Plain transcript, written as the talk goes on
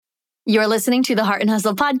You're listening to the Heart and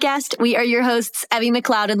Hustle podcast. We are your hosts, Evie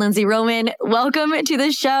McLeod and Lindsay Roman. Welcome to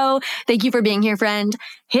the show. Thank you for being here, friend.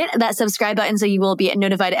 Hit that subscribe button so you will be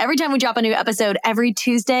notified every time we drop a new episode every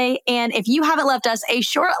Tuesday. And if you haven't left us a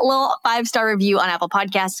short little 5-star review on Apple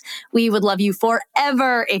Podcasts, we would love you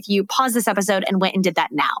forever if you pause this episode and went and did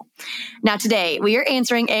that now. Now, today, we are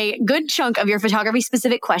answering a good chunk of your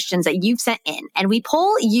photography-specific questions that you've sent in. And we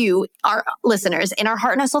poll you, our listeners, in our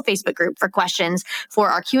Heart and Hustle Facebook group for questions for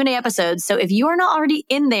our Q&A episodes. So if you are not already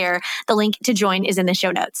in there, the link to join is in the show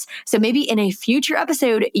notes. So maybe in a future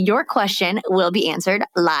episode, your question will be answered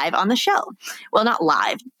live on the show. Well, not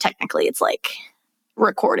live. Technically, it's like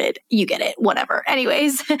recorded. You get it. Whatever.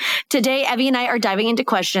 Anyways, today, Evie and I are diving into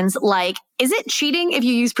questions like, is it cheating if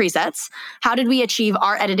you use presets? How did we achieve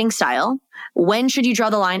our editing style? When should you draw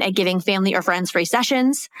the line at giving family or friends free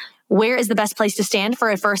sessions? Where is the best place to stand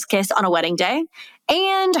for a first kiss on a wedding day?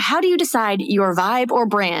 And how do you decide your vibe or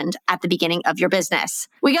brand at the beginning of your business?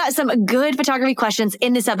 We got some good photography questions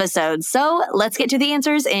in this episode, so let's get to the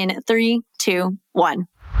answers in 3, 2, 1.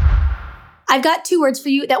 I've got 2 words for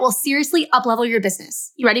you that will seriously uplevel your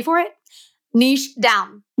business. You ready for it? Niche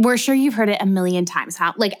down. We're sure you've heard it a million times,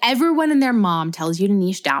 huh? Like everyone and their mom tells you to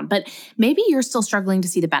niche down, but maybe you're still struggling to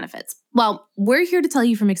see the benefits. Well, we're here to tell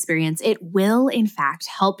you from experience, it will in fact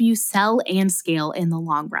help you sell and scale in the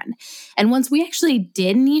long run. And once we actually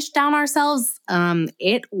did niche down ourselves,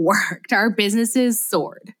 it worked. Our businesses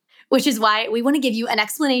soared. Which is why we want to give you an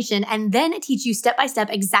explanation and then teach you step-by-step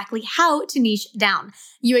exactly how to niche down.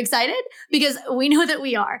 You excited? Because we know that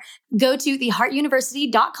we are. Go to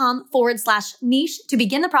theheartuniversity.com/niche to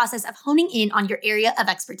begin the process of honing in on your area of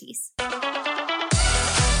expertise.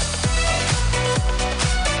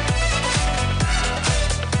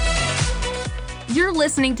 You're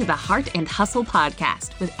listening to the Heart and Hustle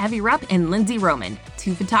podcast with Evie Rupp and Lindsay Roman,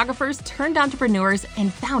 2 photographers turned entrepreneurs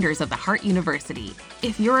and founders of the Heart University.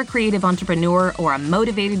 If you're a creative entrepreneur or a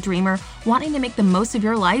motivated dreamer wanting to make the most of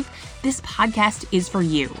your life, this podcast is for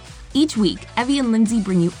you. Each week, Evie and Lindsay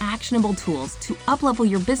bring you actionable tools to uplevel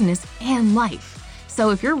your business and life. So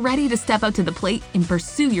if you're ready to step up to the plate and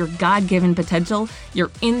pursue your God-given potential,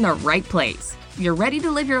 you're in the right place. You're ready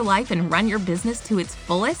to live your life and run your business to its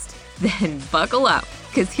fullest? Then buckle up,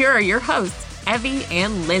 because here are your hosts, Evie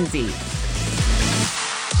and Lindsay.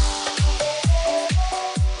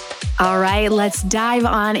 All right, let's dive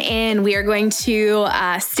on in. We are going to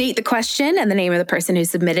state the question and the name of the person who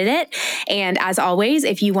submitted it. And as always,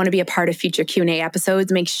 if you want to be a part of future Q&A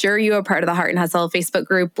episodes, make sure you are part of the Heart and Hustle Facebook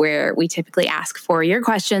group where we typically ask for your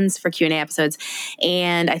questions for Q&A episodes.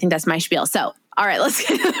 And I think that's my spiel. So, all right, let's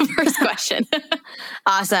get to the first question.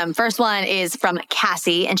 Awesome. First one is from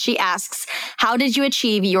Cassie, and she asks, how did you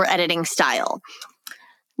achieve your editing style?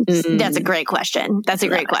 That's a great question. That's a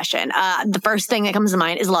great question. The first thing that comes to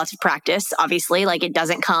mind is lots of practice. Obviously, like it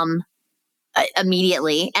doesn't come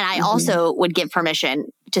immediately. And I also would give permission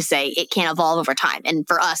to say it can evolve over time. And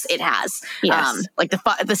for us, it has. Yes. Like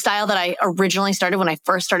the style that I originally started when I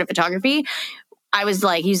first started photography, I was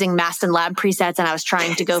like using Mastin Lab presets, and I was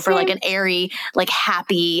trying to go for like an airy, like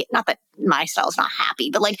happy, not that my style is not happy,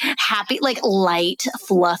 but like happy, like light,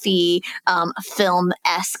 fluffy,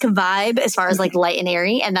 film-esque vibe as far as like light and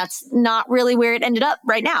airy. And that's not really where it ended up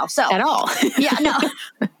right now. So At all. Yeah, no. So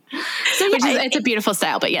yeah, it's a beautiful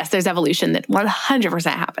style, but yes, there's evolution that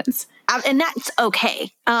 100% happens. And that's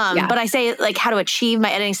okay. But I say like how to achieve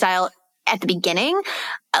my editing style at the beginning,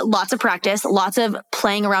 lots of practice, lots of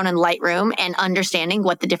playing around in Lightroom and understanding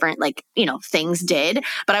what the different things did.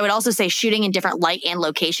 But I would also say shooting in different light and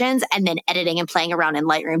locations and then editing and playing around in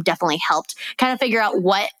Lightroom definitely helped kind of figure out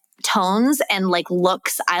what tones and like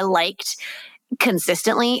looks I liked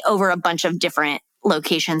consistently over a bunch of different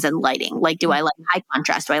locations and lighting. Like, do I like high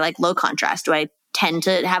contrast? Do I like low contrast? Do I tend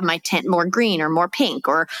to have my tint more green or more pink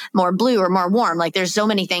or more blue or more warm? Like there's so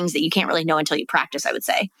many things that you can't really know until you practice, I would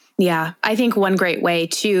say. Yeah. I think one great way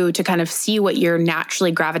to kind of see what you're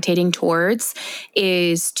naturally gravitating towards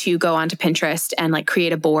is to go onto Pinterest and like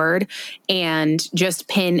create a board and just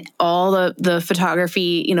pin all the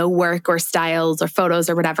photography, work or styles or photos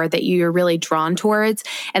or whatever that you're really drawn towards.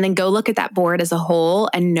 And then go look at that board as a whole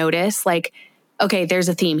and notice like, okay, there's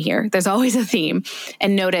a theme here. There's always a theme.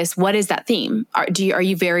 And notice, what is that theme? Are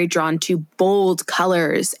you very drawn to bold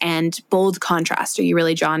colors and bold contrast? Are you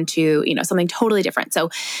really drawn to, something totally different? So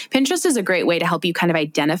Pinterest is a great way to help you kind of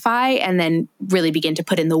identify and then really begin to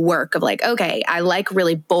put in the work of like, okay, I like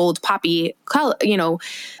really bold, poppy color,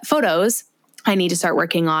 photos. I need to start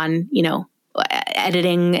working on,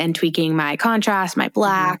 editing and tweaking my contrast, my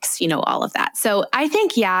blacks, all of that. So I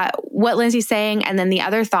think, what Lindsay's saying. And then the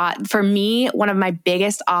other thought for me, one of my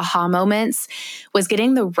biggest aha moments was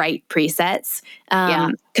getting the right presets.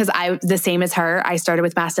 Because the same as her, I started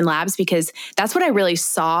with Mastin Labs because that's what I really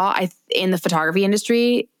saw in the photography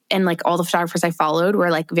industry. And like all the photographers I followed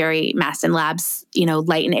were like very Mastin Labs,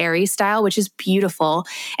 light and airy style, which is beautiful.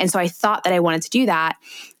 And so I thought that I wanted to do that.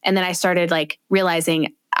 And then I started like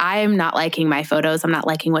realizing I'm not liking my photos. I'm not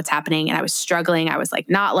liking what's happening. And I was struggling. I was like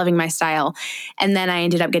not loving my style. And then I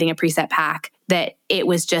ended up getting a preset pack that it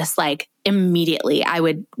was just like immediately I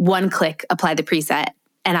would one click apply the preset.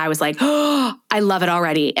 And I was like, oh, I love it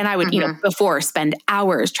already. And I would, before spend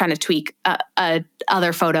hours trying to tweak a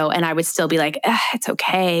other photo, and I would still be like, it's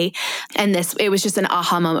okay. And it was just an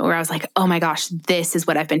aha moment where I was like, oh my gosh, this is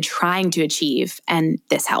what I've been trying to achieve, and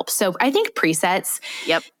this helps. So I think presets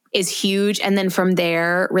is huge. And then from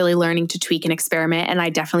there, really learning to tweak and experiment. And I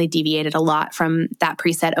definitely deviated a lot from that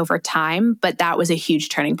preset over time, but that was a huge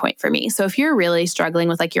turning point for me. So if you're really struggling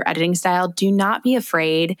with like your editing style, do not be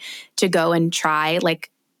afraid to go and try,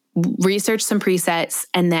 like research some presets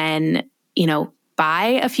and then,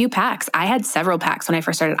 buy a few packs. I had several packs when I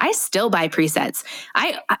first started. I still buy presets.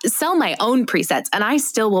 I sell my own presets, and I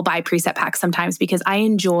still will buy preset packs sometimes because I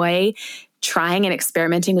enjoy trying and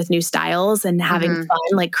experimenting with new styles and having fun,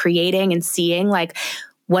 like creating and seeing like,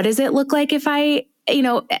 what does it look like if I,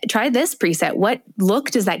 try this preset? What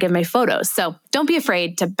look does that give my photos? So don't be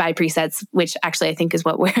afraid to buy presets, which actually I think is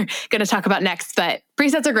what we're going to talk about next, but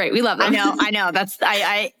presets are great. We love them. I know.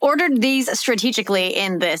 I ordered these strategically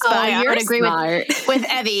in this, but I would agree with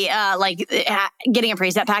Evie, getting a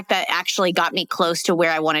preset pack that actually got me close to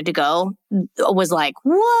where I wanted to go was like,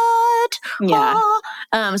 what? Yeah.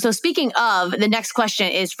 So speaking of, the next question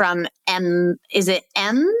is from is it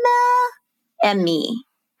Emma? Emmy.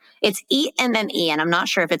 It's E-M-M-E, and I'm not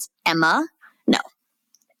sure if it's Emma. No.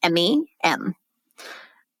 Emmy, M.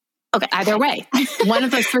 Okay. Either way, one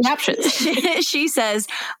of those three options. She says,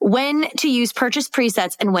 when to use purchase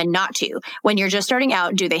presets and when not to. When you're just starting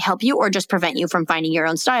out, do they help you or just prevent you from finding your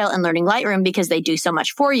own style and learning Lightroom because they do so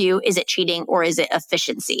much for you? Is it cheating or is it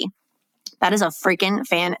efficiency? That is a freaking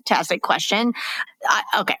fantastic question.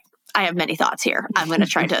 Okay. I have many thoughts here. I'm going to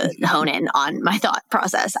try to hone in on my thought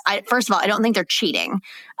process. First of all, I don't think they're cheating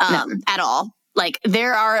at all. Like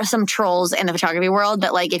there are some trolls in the photography world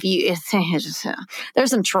that like, there's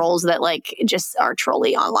some trolls that like just are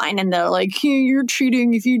trolly online and they're like, hey, you're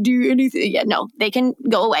cheating if you do anything. Yeah, no, they can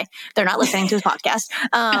go away. They're not listening to this podcast.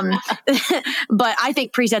 But I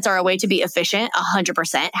think presets are a way to be efficient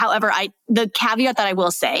 100%. However, the caveat that I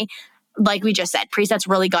will say, like we just said, presets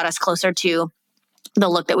really got us closer to the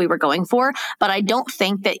look that we were going for. But I don't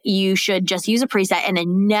think that you should just use a preset and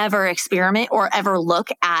then never experiment or ever look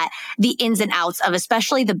at the ins and outs of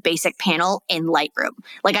especially the basic panel in Lightroom.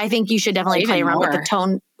 Like I think you should definitely play around with the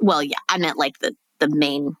tone. Well, yeah, I meant like the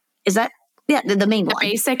main, is that? Yeah, the main one.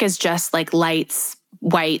 Basic is just like lights,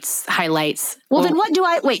 whites, highlights. Well, then what do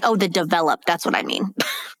the develop. That's what I mean.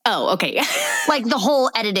 Oh, okay. Like the whole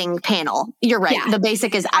editing panel. You're right. Yeah. The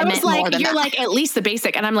basic is, I meant like, more than you're that. like, at least the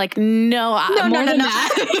basic. And I'm like, no.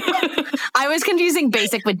 That. I was confusing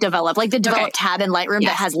basic with develop, like the develop tab in Lightroom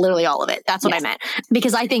that has literally all of it. That's what I meant.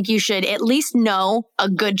 Because I think you should at least know a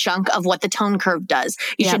good chunk of what the tone curve does.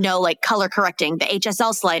 You should know like color correcting, the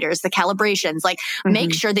HSL sliders, the calibrations, like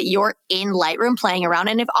make sure that you're in Lightroom playing around.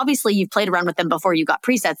 And if obviously you've played around with them before you got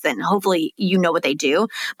presets, then hopefully you know what they do.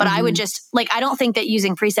 But I would just I don't think that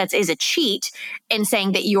using presets is a cheat in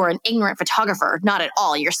saying that you're an ignorant photographer. Not at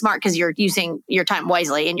all. You're smart because you're using your time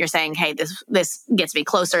wisely and you're saying, hey, this gets me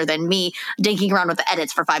closer than me dinking around with the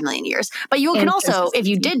edits for 5 million years. But you can also, if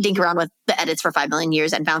you did dink around with the edits for 5 million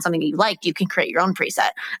years and found something you liked, you can create your own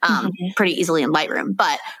preset pretty easily in Lightroom.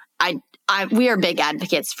 But we are big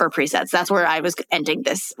advocates for presets. That's where I was ending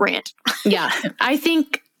this rant. Yeah. I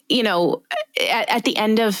think, at the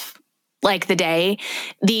end of like the day,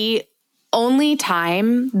 the only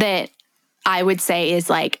time that I would say is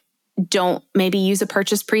like, don't maybe use a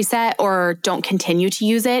purchase preset or don't continue to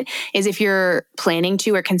use it is if you're planning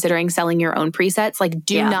to or considering selling your own presets. Like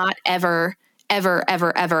do not ever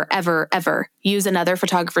use another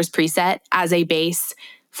photographer's preset as a base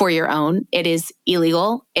for your own. It is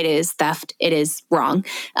illegal. It is theft. It is wrong.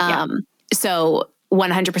 So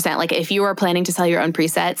 100%, like if you are planning to sell your own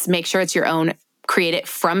presets, make sure it's your own. Create it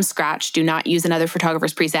from scratch. Do not use another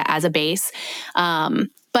photographer's preset as a base.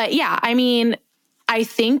 But yeah, I mean, I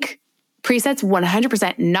think presets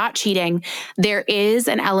 100% not cheating. There is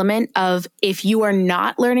an element of if you are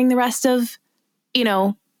not learning the rest of,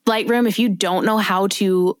 Lightroom, if you don't know how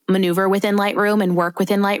to maneuver within Lightroom and work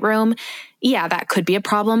within Lightroom, yeah, that could be a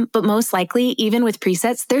problem. But most likely, even with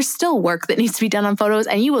presets, there's still work that needs to be done on photos,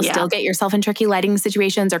 and you will still get yourself in tricky lighting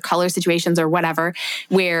situations or color situations or whatever,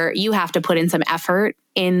 where you have to put in some effort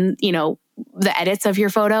in, the edits of your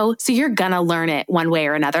photo. So you're going to learn it one way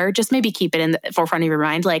or another. Just maybe keep it in the forefront of your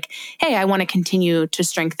mind. Like, hey, I want to continue to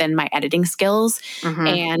strengthen my editing skills.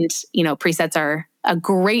 And, presets are a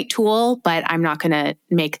great tool, but I'm not going to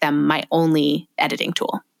make them my only editing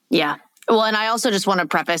tool. Yeah. Well, and I also just want to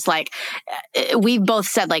preface, like, we both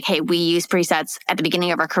said, like, hey, we use presets at the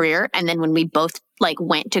beginning of our career. And then when we both like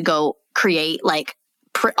went to go create like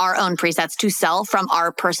our own presets to sell from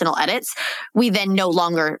our personal edits, we then no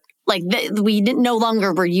longer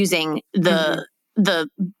were using the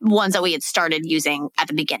ones that we had started using at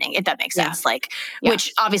the beginning, if that makes sense.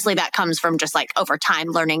 Which obviously that comes from just like over time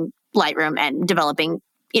learning Lightroom and developing,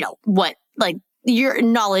 what like your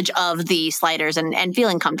knowledge of the sliders and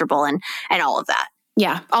feeling comfortable and all of that.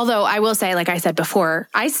 Yeah. Although I will say, like I said before,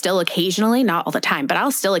 I still occasionally, not all the time, but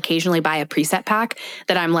I'll still occasionally buy a preset pack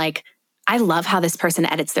that I'm like, I love how this person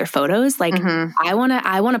edits their photos. Like I want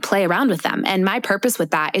to play around with them. And my purpose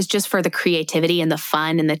with that is just for the creativity and the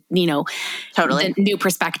fun and the, the new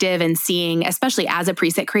perspective and seeing, especially as a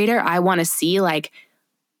preset creator, I want to see like,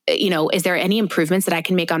 is there any improvements that I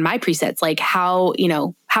can make on my presets? Like how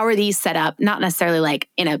are these set up? Not necessarily like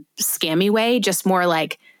in a scammy way, just more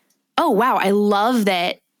like, oh, wow, I love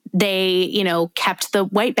that they, kept the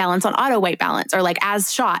white balance on auto white balance or like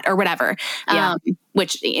as shot or whatever,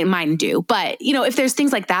 which mine do. But, if there's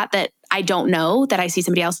things like that I don't know that I see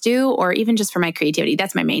somebody else do, or even just for my creativity,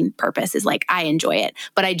 that's my main purpose is like, I enjoy it,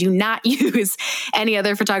 but I do not use any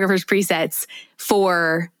other photographer's presets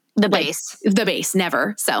for the base,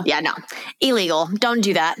 never. So yeah, no, illegal. Don't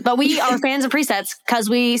do that. But we are fans of presets because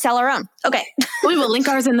we sell our own. Okay. We will link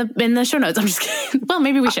ours in the show notes. I'm just kidding. Well,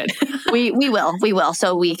 maybe we should. We will.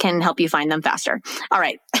 So we can help you find them faster. All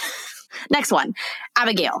right. Next one.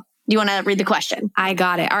 Abigail, do you want to read the question? I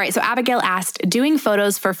got it. All right. So Abigail asked, doing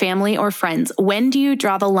photos for family or friends, when do you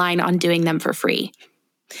draw the line on doing them for free?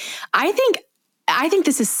 I think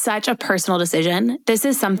this is such a personal decision. This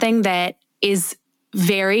is something that is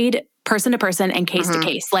varied person to person and case to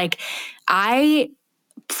case. Like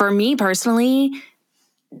for me personally,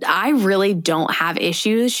 I really don't have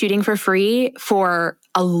issues shooting for free for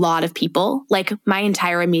a lot of people. Like my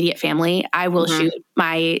entire immediate family, I will shoot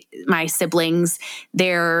my siblings,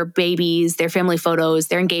 their babies, their family photos,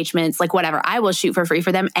 their engagements, like whatever. I will shoot for free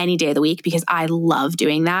for them any day of the week because I love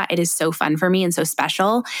doing that. It is so fun for me and so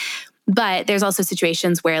special. But there's also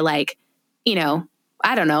situations where like,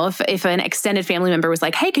 I don't know, if an extended family member was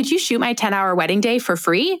like, hey, could you shoot my 10-hour wedding day for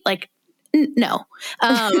free? Like, no.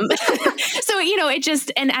 So, it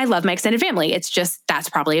just, and I love my extended family. It's just, that's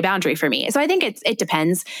probably a boundary for me. So I think it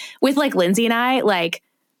depends. With like Lindsay and I, like,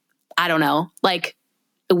 I don't know, like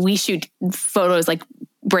we shoot photos, like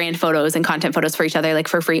brand photos and content photos for each other, like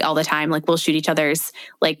for free all the time. Like we'll shoot each other's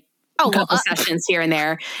like couple sessions here and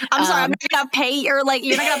there. I'm sorry, I'm not going to pay, you're not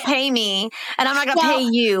going to pay me and I'm not going to pay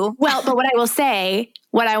you. Well, but what I will say,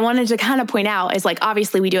 what I wanted to kind of point out is like,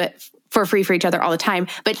 obviously we do it for free for each other all the time,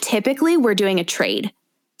 but typically we're doing a trade.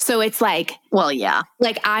 So it's like, well, yeah,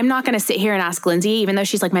 like I'm not going to sit here and ask Lindsay, even though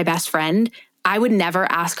she's like my best friend, I would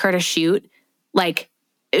never ask her to shoot like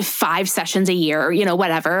 5 sessions a year,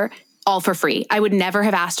 whatever, all for free. I would never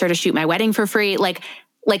have asked her to shoot my wedding for free. Like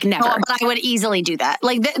never. Oh, but I would easily do that.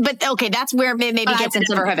 Like, but okay, that's where it maybe gets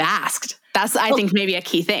into. Never have asked. That's I think maybe a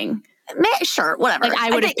key thing. Sure, whatever. Like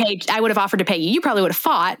I would have offered to pay you. You probably would have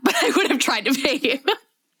fought, but I would have tried to pay you.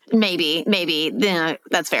 Maybe.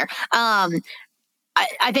 That's fair.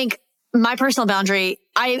 I think my personal boundary,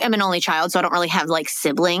 I am an only child, so I don't really have like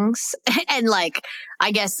siblings. And like,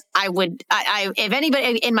 I guess I would, if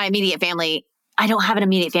anybody in my immediate family, I don't have an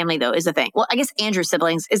immediate family though, is the thing. Well, I guess Andrew's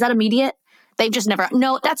siblings, is that immediate? They've just never,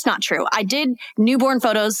 no, that's not true. I did newborn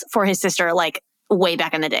photos for his sister, like way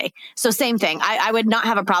back in the day. So same thing. I would not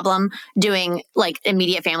have a problem doing like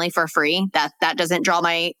immediate family for free. That doesn't draw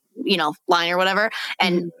my, line or whatever.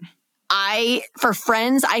 And for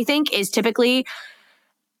friends, I think is typically,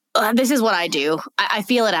 this is what I do. I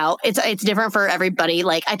feel it out. It's different for everybody.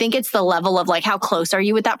 Like, I think it's the level of like, how close are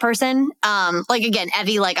you with that person? Like again,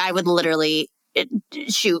 Evie, like I would literally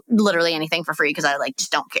shoot literally anything for free because I like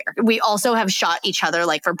just don't care. We also have shot each other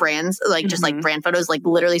like for brands, like just like brand photos, like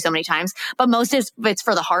literally so many times. But most of it's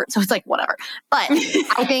for the heart, so it's like whatever. But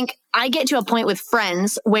I think I get to a point with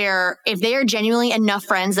friends where if they are genuinely enough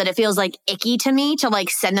friends that it feels like icky to me to like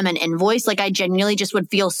send them an invoice, like I genuinely just would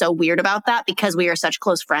feel so weird about that because we are such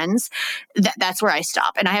close friends. That's where I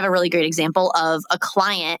stop. And I have a really great example of a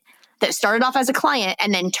client that started off as a client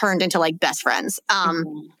and then turned into like best friends.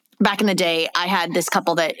 Back in the day, I had this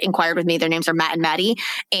couple that inquired with me. Their names are Matt and Maddie.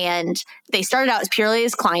 And they started out as purely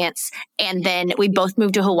as clients. And then we both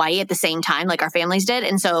moved to Hawaii at the same time, like our families did.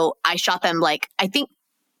 And so I shot them like, I think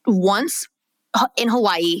once in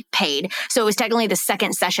Hawaii paid. So it was technically the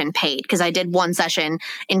second session paid because I did one session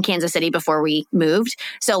in Kansas City before we moved.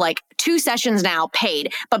 So like 2 sessions now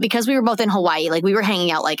paid. But because we were both in Hawaii, like we were hanging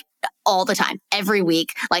out like all the time, every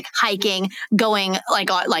week, like hiking, going like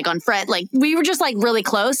on Fred, like we were just like really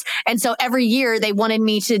close. And so every year they wanted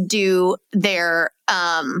me to do their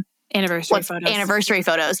anniversary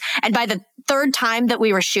photos. And by the 3rd time that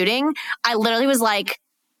we were shooting, I literally was like,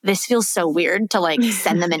 this feels so weird to like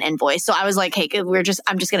send them an invoice. So I was like, hey,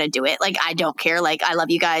 I'm just going to do it. Like, I don't care. Like, I love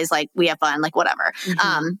you guys. Like, we have fun, like whatever.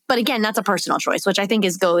 But again, that's a personal choice, which I think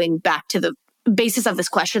is going back to the basis of this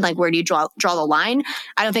question. Like, where do you draw the line?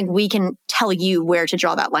 I don't think we can tell you where to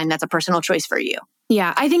draw that line. That's a personal choice for you.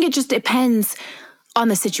 Yeah. I think it just depends on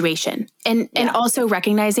the situation and also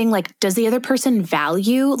recognizing like, does the other person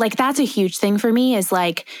value? Like, that's a huge thing for me is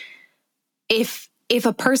like, if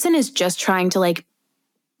a person is just trying to like,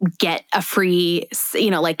 get a free,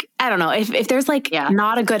 like, I don't know, if there's like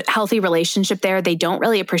not a good, healthy relationship there, they don't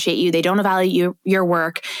really appreciate you. They don't value your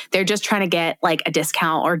work. They're just trying to get like a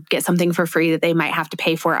discount or get something for free that they might have to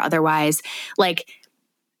pay for otherwise. Like,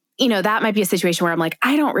 that might be a situation where I'm like,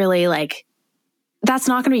 I don't really like, that's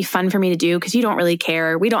not going to be fun for me to do because you don't really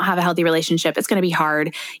care. We don't have a healthy relationship. It's going to be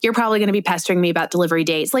hard. You're probably going to be pestering me about delivery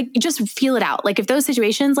dates. Like, just feel it out. Like, if those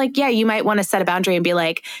situations, like, yeah, you might want to set a boundary and be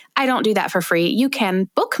like, I don't do that for free. You can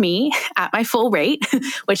book me at my full rate,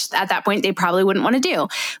 which at that point they probably wouldn't want to do.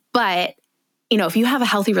 But, if you have a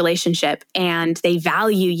healthy relationship and they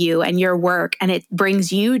value you and your work and it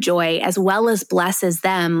brings you joy as well as blesses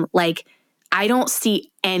them, like, I don't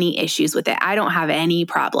see any issues with it. I don't have any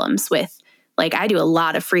problems with, like, I do a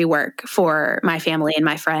lot of free work for my family and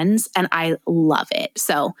my friends, and I love it.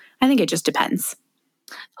 So I think it just depends.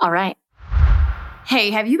 All right.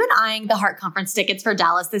 Hey, have you been eyeing the Heart Conference tickets for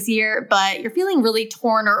Dallas this year, but you're feeling really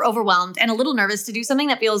torn or overwhelmed and a little nervous to do something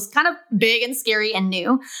that feels kind of big and scary and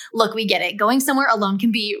new? Look, we get it. Going somewhere alone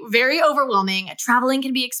can be very overwhelming. Traveling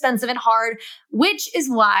can be expensive and hard, which is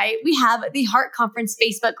why we have the Heart Conference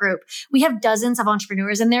Facebook group. We have dozens of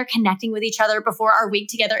entrepreneurs in there connecting with each other before our week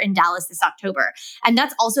together in Dallas this October. And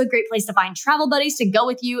that's also a great place to find travel buddies to go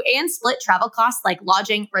with you and split travel costs like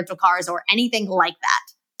lodging, rental cars, or anything like that.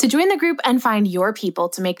 To join the group and find your people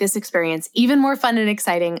to make this experience even more fun and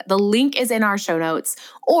exciting, the link is in our show notes,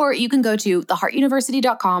 or you can go to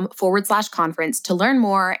theheartuniversity.com/conference to learn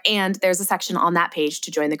more. And there's a section on that page to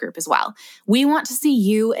join the group as well. We want to see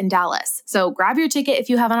you in Dallas. So grab your ticket if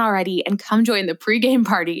you haven't already and come join the pregame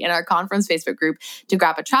party in our conference Facebook group to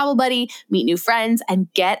grab a travel buddy, meet new friends,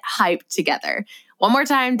 and get hyped together. One more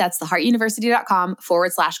time, that's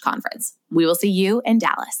theheartuniversity.com/conference. We will see you in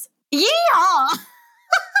Dallas. Yeah!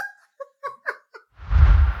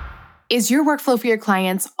 Is your workflow for your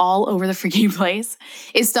clients all over the freaking place?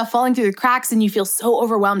 Is stuff falling through the cracks and you feel so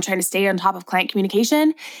overwhelmed trying to stay on top of client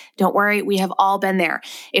communication? Don't worry, we have all been there.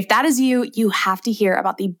 If that is you, you have to hear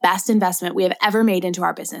about the best investment we have ever made into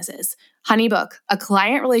our businesses. HoneyBook, a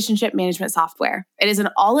client relationship management software. It is an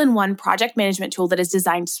all-in-one project management tool that is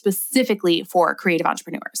designed specifically for creative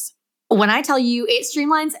entrepreneurs. When I tell you it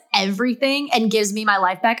streamlines everything and gives me my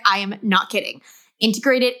life back, I am not kidding.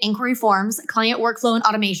 Integrated inquiry forms, client workflow and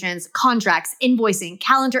automations, contracts, invoicing,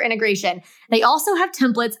 calendar integration. They also have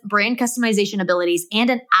templates, brand customization abilities,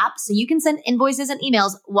 and an app so you can send invoices and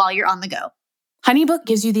emails while you're on the go. HoneyBook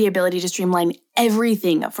gives you the ability to streamline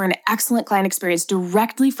everything for an excellent client experience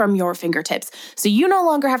directly from your fingertips. So you no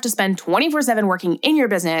longer have to spend 24/7 working in your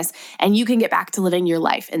business, and you can get back to living your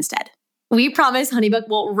life instead. We promise HoneyBook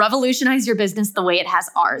will revolutionize your business the way it has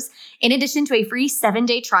ours. In addition to a free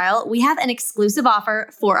 7-day trial, we have an exclusive offer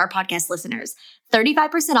for our podcast listeners.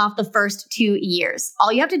 35% off the first 2 years.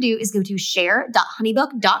 All you have to do is go to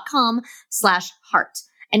share.honeybook.com/heart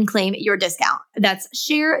and claim your discount. That's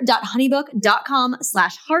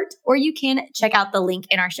share.honeybook.com/heart, or you can check out the link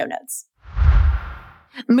in our show notes.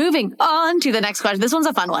 Moving on to the next question. This one's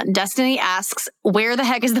a fun one. Destiny asks, where the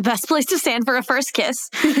heck is the best place to stand for a first kiss?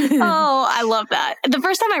 Oh, I love that. The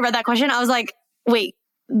first time I read that question, I was like, wait,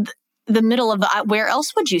 the middle of the, where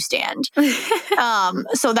else would you stand?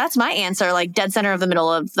 So that's my answer, like dead center of the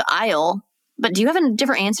middle of the aisle. But do you have a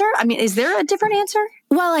different answer? I mean, is there a different answer?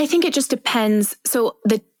 Well, I think it just depends. So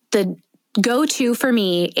the go-to for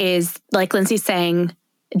me is, like Lindsay's saying,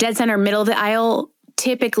 dead center, middle of the aisle.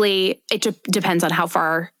 Typically, it depends on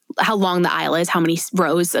how long the aisle is, how many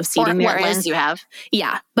rows of seating there is. What lens you have.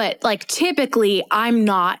 Yeah. But like typically I'm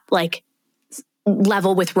not like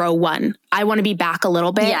level with row 1. I want to be back a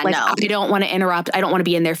little bit. Yeah, like no. I don't want to interrupt. I don't want to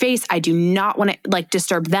be in their face. I do not want to like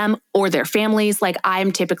disturb them or their families. Like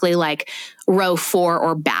I'm typically like row 4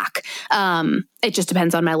 or back. It just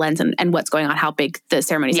depends on my lens and what's going on, how big the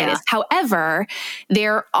ceremony site is. However,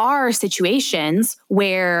 there are situations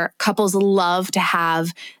where couples love to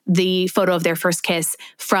have the photo of their first kiss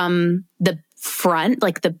from the front,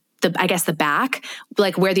 like the I guess the back,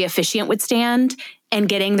 like where the officiant would stand, and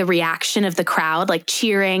getting the reaction of the crowd, like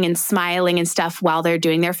cheering and smiling and stuff while they're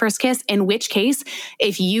doing their first kiss. In which case,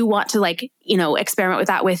 if you want to like, experiment with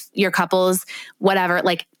that with your couples, whatever,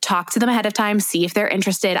 like talk to them ahead of time, see if they're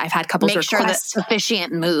interested. I've had couples make sure that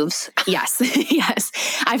officiant moves. Yes. Yes.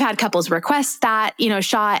 I've had couples request that,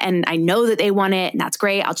 shot, and I know that they want it, and that's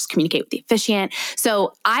great. I'll just communicate with the officiant.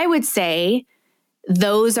 So I would say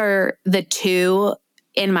those are the two,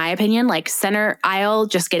 in my opinion, like center aisle,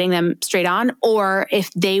 just getting them straight on, or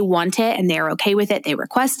if they want it and they're okay with it, they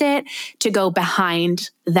request it, to go behind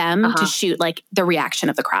them to shoot like the reaction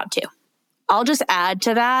of the crowd too. I'll just add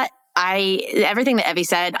to that. Everything that Evie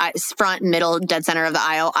said, front, middle, dead center of the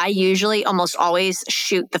aisle, I usually almost always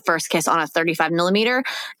shoot the first kiss on a 35 millimeter,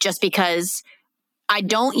 just because I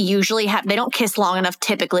don't usually they don't kiss long enough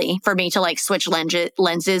typically for me to like switch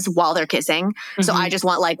lenses while they're kissing. Mm-hmm. So I just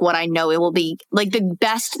want like what I know it will be like the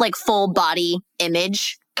best like full body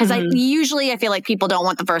image. Cause I feel like people don't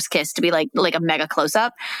want the first kiss to be like a mega close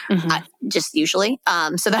up, just usually.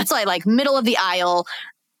 So that's why like middle of the aisle,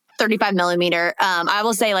 35 millimeter. I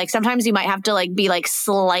will say like sometimes you might have to like be like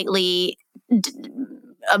slightly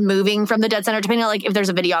moving from the dead center, depending on like if there's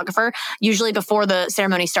a videographer. Usually before the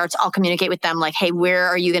ceremony starts, I'll communicate with them like, hey, where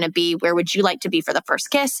are you going to be? Where would you like to be for the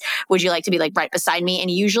first kiss? Would you like to be like right beside me?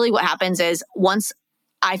 And usually what happens is once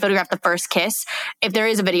I photograph the first kiss, if there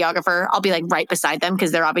is a videographer, I'll be like right beside them,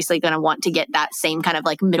 because they're obviously going to want to get that same kind of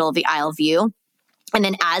like middle of the aisle view. And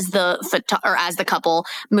then as the couple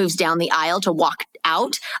moves down the aisle to walk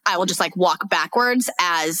out, I will just like walk backwards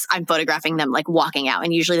as I'm photographing them like walking out.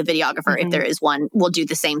 And usually the videographer, if there is one, will do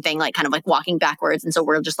the same thing, like kind of like walking backwards. And so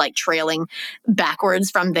we're just like trailing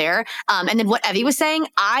backwards from there. And then what Evie was saying,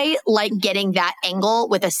 I like getting that angle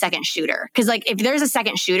with a second shooter. Cause like if there's a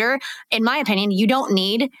second shooter, in my opinion, you don't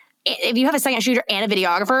need, if you have a second shooter and a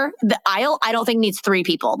videographer, the aisle, I don't think needs 3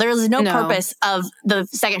 people. There's no purpose of the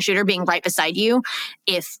second shooter being right beside you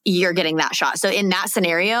if you're getting that shot. So in that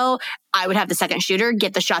scenario, I would have the second shooter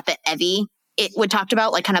get the shot that Evie would talked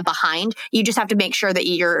about, like kind of behind. You just have to make sure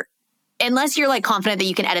that unless you're like confident that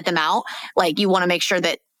you can edit them out, like you want to make sure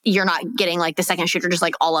that you're not getting like the second shooter just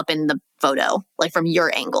like all up in the photo, like from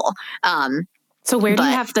your angle. So where do you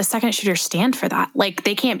have the second shooter stand for that? Like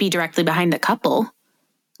they can't be directly behind the couple.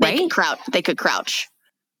 They could crouch.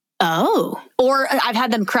 Oh. Or I've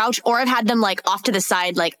had them crouch, or I've had them like off to the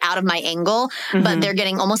side, like out of my angle, but they're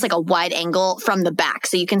getting almost like a wide angle from the back.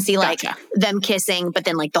 So you can see like them kissing, but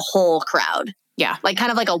then like the whole crowd. Yeah. Like kind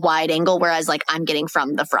of like a wide angle, whereas like I'm getting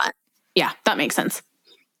from the front. Yeah, that makes sense.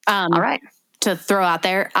 All right. To throw out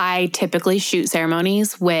there, I typically shoot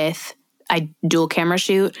ceremonies with a dual camera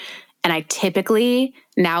shoot. And I typically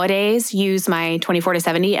nowadays use my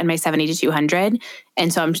 24-70 and my 70-200.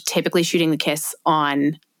 And so I'm typically shooting the kiss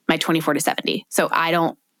on my 24-70. So I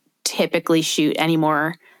don't typically shoot any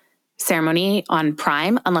more ceremony on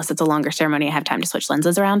prime unless it's a longer ceremony. I have time to switch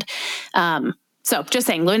lenses around. So just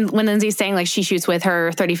saying, when Lindsay's saying like she shoots with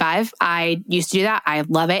her 35, I used to do that. I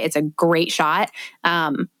love it. It's a great shot.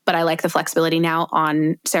 But I like the flexibility now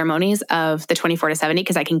on ceremonies of the 24-70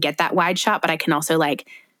 because I can get that wide shot, but I can also like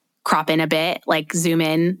crop in a bit, like zoom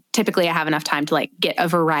in. Typically I have enough time to like get a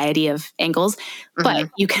variety of angles, but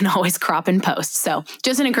you can always crop and post. So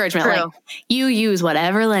just an encouragement, like you use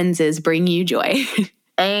whatever lenses bring you joy.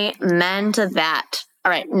 Amen to that.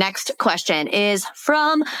 All right. Next question is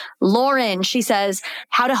from Lauren. She says,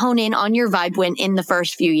 how to hone in on your vibe when in the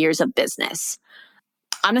first few years of business.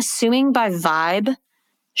 I'm assuming by vibe,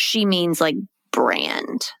 she means like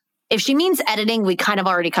brand. If she means editing, we kind of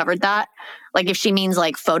already covered that. Like if she means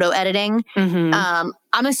like photo editing, I'm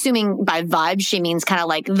assuming by vibe, she means kind of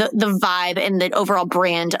like the vibe and the overall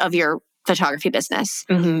brand of your photography business.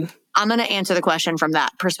 I'm going to answer the question from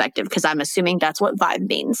that perspective because I'm assuming that's what vibe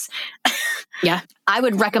means. Yeah. I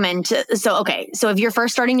would recommend so if you're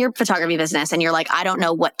first starting your photography business and you're like, I don't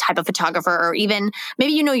know what type of photographer, or even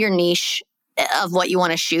maybe you know your niche of what you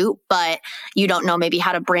want to shoot, but you don't know maybe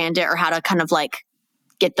how to brand it or how to kind of like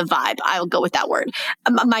get the vibe. I'll go with that word.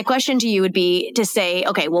 My question to you would be to say,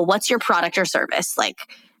 okay, well, what's your product or service? Like,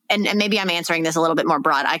 and maybe I'm answering this a little bit more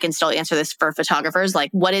broad. I can still answer this for photographers.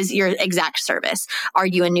 Like, what is your exact service? Are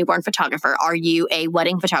you a newborn photographer? Are you a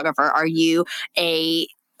wedding photographer? Are you a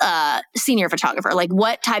senior photographer? Like,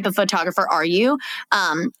 what type of photographer are you?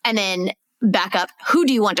 And then back up, who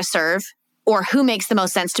do you want to serve, or who makes the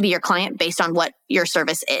most sense to be your client based on what your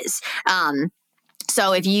service is?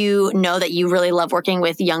 So if you know that you really love working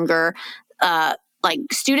with younger like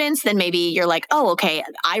students, then maybe you're like, oh, okay,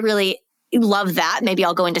 I really love that. Maybe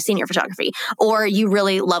I'll go into senior photography. Or you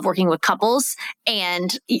really love working with couples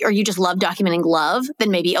or you just love documenting love,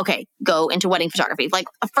 then maybe, okay, go into wedding photography. Like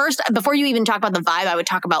first, before you even talk about the vibe, I would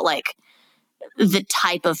talk about like the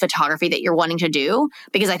type of photography that you're wanting to do,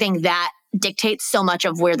 because I think that dictates so much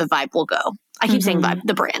of where the vibe will go. I keep saying vibe,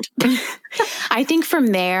 the brand. I think from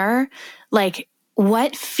there, like,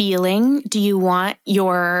 what feeling do you want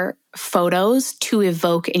your photos to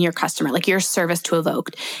evoke in your customer, like your service to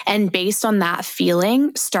evoke? And based on that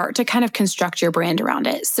feeling, start to kind of construct your brand around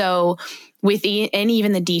it. So and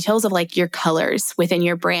even the details of like your colors within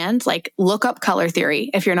your brand, like look up color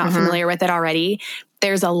theory if you're not familiar with it already.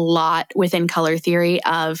 There's a lot within color theory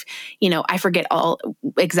of, I forget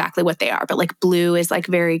exactly what they are, but like blue is like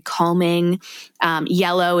very calming.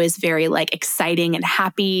 Yellow is very like exciting and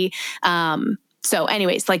happy. So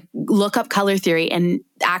anyways, like look up color theory and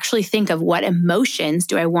actually think of what emotions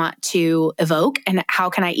do I want to evoke, and how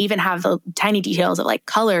can I even have the tiny details of like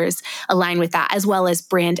colors align with that, as well as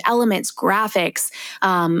brand elements, graphics,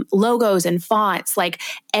 logos and fonts. Like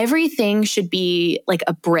everything should be like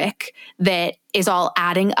a brick that is all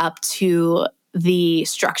adding up to the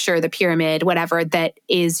structure, the pyramid, whatever that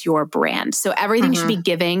is your brand. So everything should be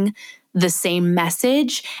giving the same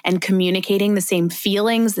message and communicating the same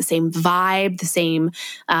feelings, the same vibe, the same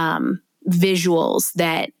visuals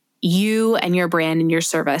that you and your brand and your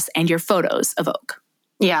service and your photos evoke.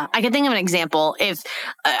 Yeah, I can think of an example. If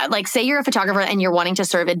like say you're a photographer and you're wanting to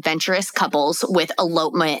serve adventurous couples with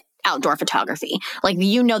elopement outdoor photography, like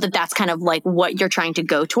that's kind of like what you're trying to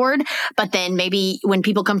go toward. But then maybe when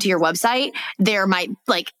people come to your website, there might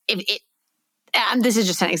like this is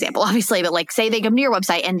just an example, obviously, but like say they come to your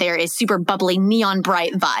website and there is super bubbly, neon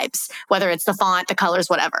bright vibes, whether it's the font, the colors,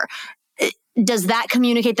 whatever. Does that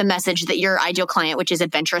communicate the message that your ideal client, which is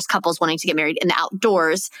adventurous couples wanting to get married in the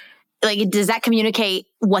outdoors, like does that communicate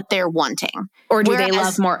what they're wanting? Or do they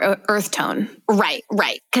love more earth tone? Right.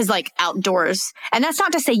 Because like outdoors, and that's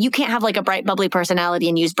not to say you can't have like a bright, bubbly personality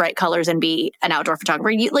and use bright colors and be an outdoor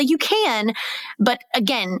photographer. You can, but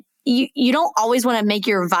again, you don't always want to make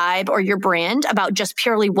your vibe or your brand about just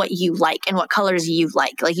purely what you like and what colors you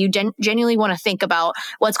like. Like you genuinely want to think about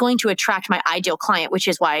what's going to attract my ideal client, which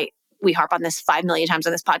is why we harp on this 5 million times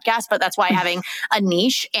on this podcast, but that's why having a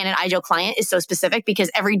niche and an ideal client is so specific,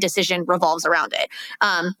 because every decision revolves around it.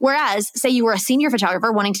 Whereas say you were a senior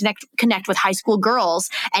photographer wanting to connect with high school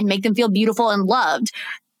girls and make them feel beautiful and loved,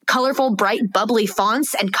 colorful, bright, bubbly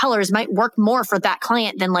fonts and colors might work more for that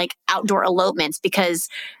client than like outdoor elopements, because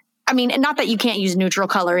not that you can't use neutral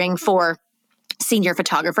coloring for senior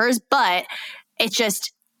photographers, but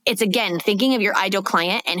it's again, thinking of your ideal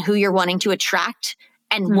client and who you're wanting to attract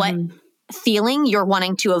and what feeling you're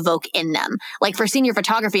wanting to evoke in them. Like for senior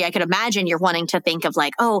photography, I could imagine you're wanting to think of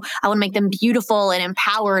like, oh, I want to make them beautiful and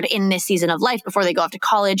empowered in this season of life before they go off to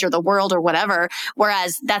college or the world or whatever.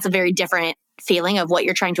 Whereas that's a very different feeling of what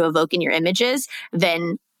you're trying to evoke in your images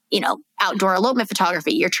than outdoor elopement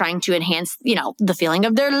photography. You're trying to enhance, the feeling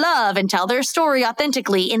of their love and tell their story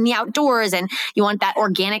authentically in the outdoors. And you want that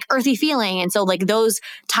organic, earthy feeling. And so like those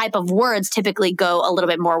type of words typically go a little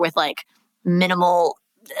bit more with like minimal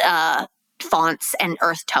fonts and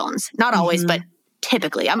earth tones. Not always, but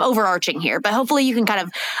typically. I'm overarching here, but hopefully you can kind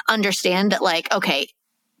of understand that like, okay,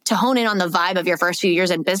 to hone in on the vibe of your first few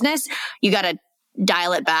years in business, you got to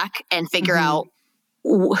dial it back and figure out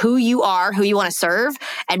who you are, who you want to serve,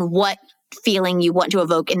 and what feeling you want to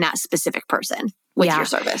evoke in that specific person with your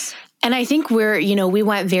service. And I think we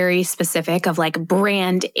went very specific of like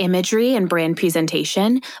brand imagery and brand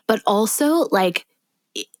presentation, but also like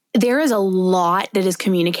there is a lot that is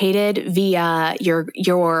communicated via your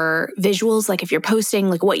visuals. Like if you're posting,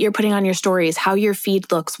 like what you're putting on your stories, how your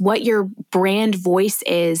feed looks, what your brand voice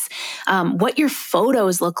is, what your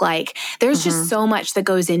photos look like. There's just so much that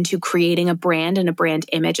goes into creating a brand and a brand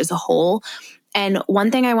image as a whole. And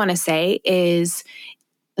one thing I want to say is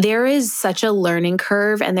there is such a learning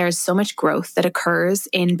curve and there's so much growth that occurs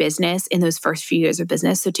in business in those first few years of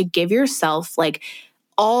business. So to give yourself like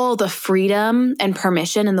all the freedom and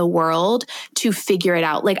permission in the world to figure it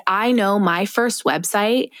out. Like I know my first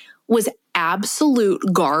website was absolute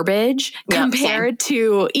garbage compared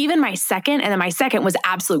to even my second. And then my second was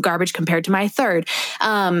absolute garbage compared to my third.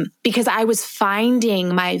 Because I was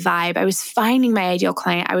finding my vibe. I was finding my ideal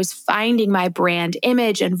client. I was finding my brand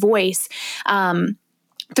image and voice.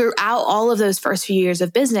 Throughout all of those first few years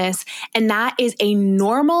of business. And that is a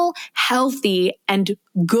normal, healthy, and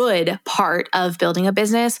good part of building a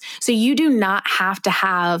business. So you do not have to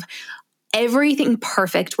have everything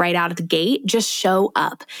perfect right out of the gate. Just show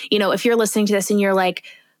up. You know, if you're listening to this and you're like,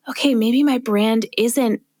 okay, maybe my brand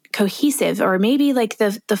isn't cohesive, or maybe like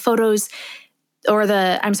the photos or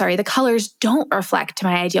the colors don't reflect to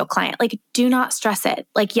my ideal client. Like, do not stress it.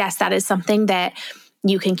 Like, yes, that is something that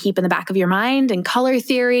you can keep in the back of your mind, and color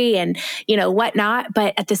theory and, you know, whatnot.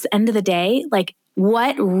 But at this end of the day, like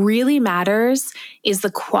what really matters is the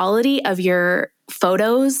quality of your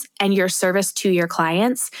photos and your service to your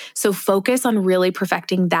clients. So focus on really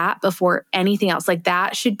perfecting that before anything else. Like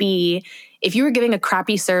that should be, if you were giving a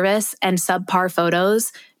crappy service and subpar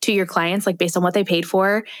photos to your clients, like based on what they paid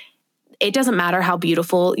for, it doesn't matter how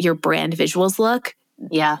beautiful your brand visuals look.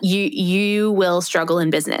 Yeah. You will struggle in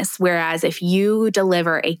business. Whereas if you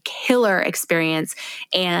deliver a killer experience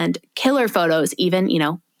and killer photos, even, you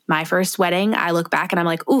know, my first wedding, I look back and I'm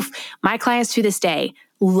like, oof, my clients to this day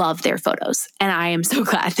love their photos. And I am so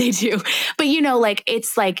glad they do. But you know, like,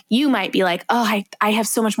 it's like, you might be like, oh, I have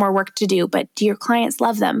so much more work to do, but do your clients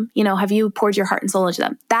love them? You know, have you poured your heart and soul into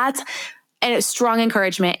them? That's And a strong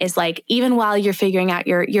encouragement is like, even while you're figuring out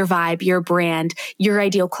your vibe, your brand, your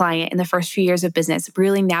ideal client in the first few years of business,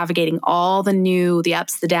 really navigating all the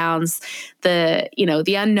ups, the downs, the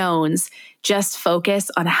unknowns, just focus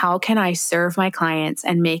on how can I serve my clients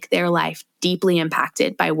and make their life deeply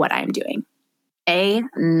impacted by what I'm doing.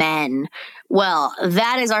 Amen. Well,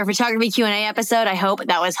 that is our photography Q&A episode. I hope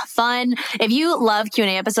that was fun. If you love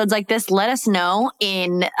Q&A episodes like this, let us know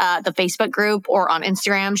in the Facebook group or on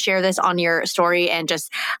Instagram. Share this on your story and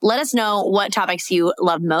just let us know what topics you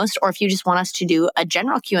love most, or if you just want us to do a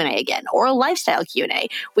general Q&A again or a lifestyle Q&A.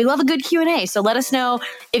 We love a good Q&A. So let us know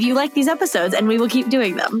if you like these episodes and we will keep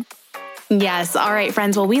doing them. Yes. All right,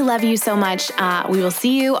 friends. Well, we love you so much. We will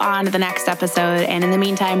see you on the next episode. And in the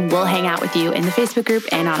meantime, we'll hang out with you in the Facebook group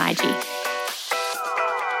and on IG.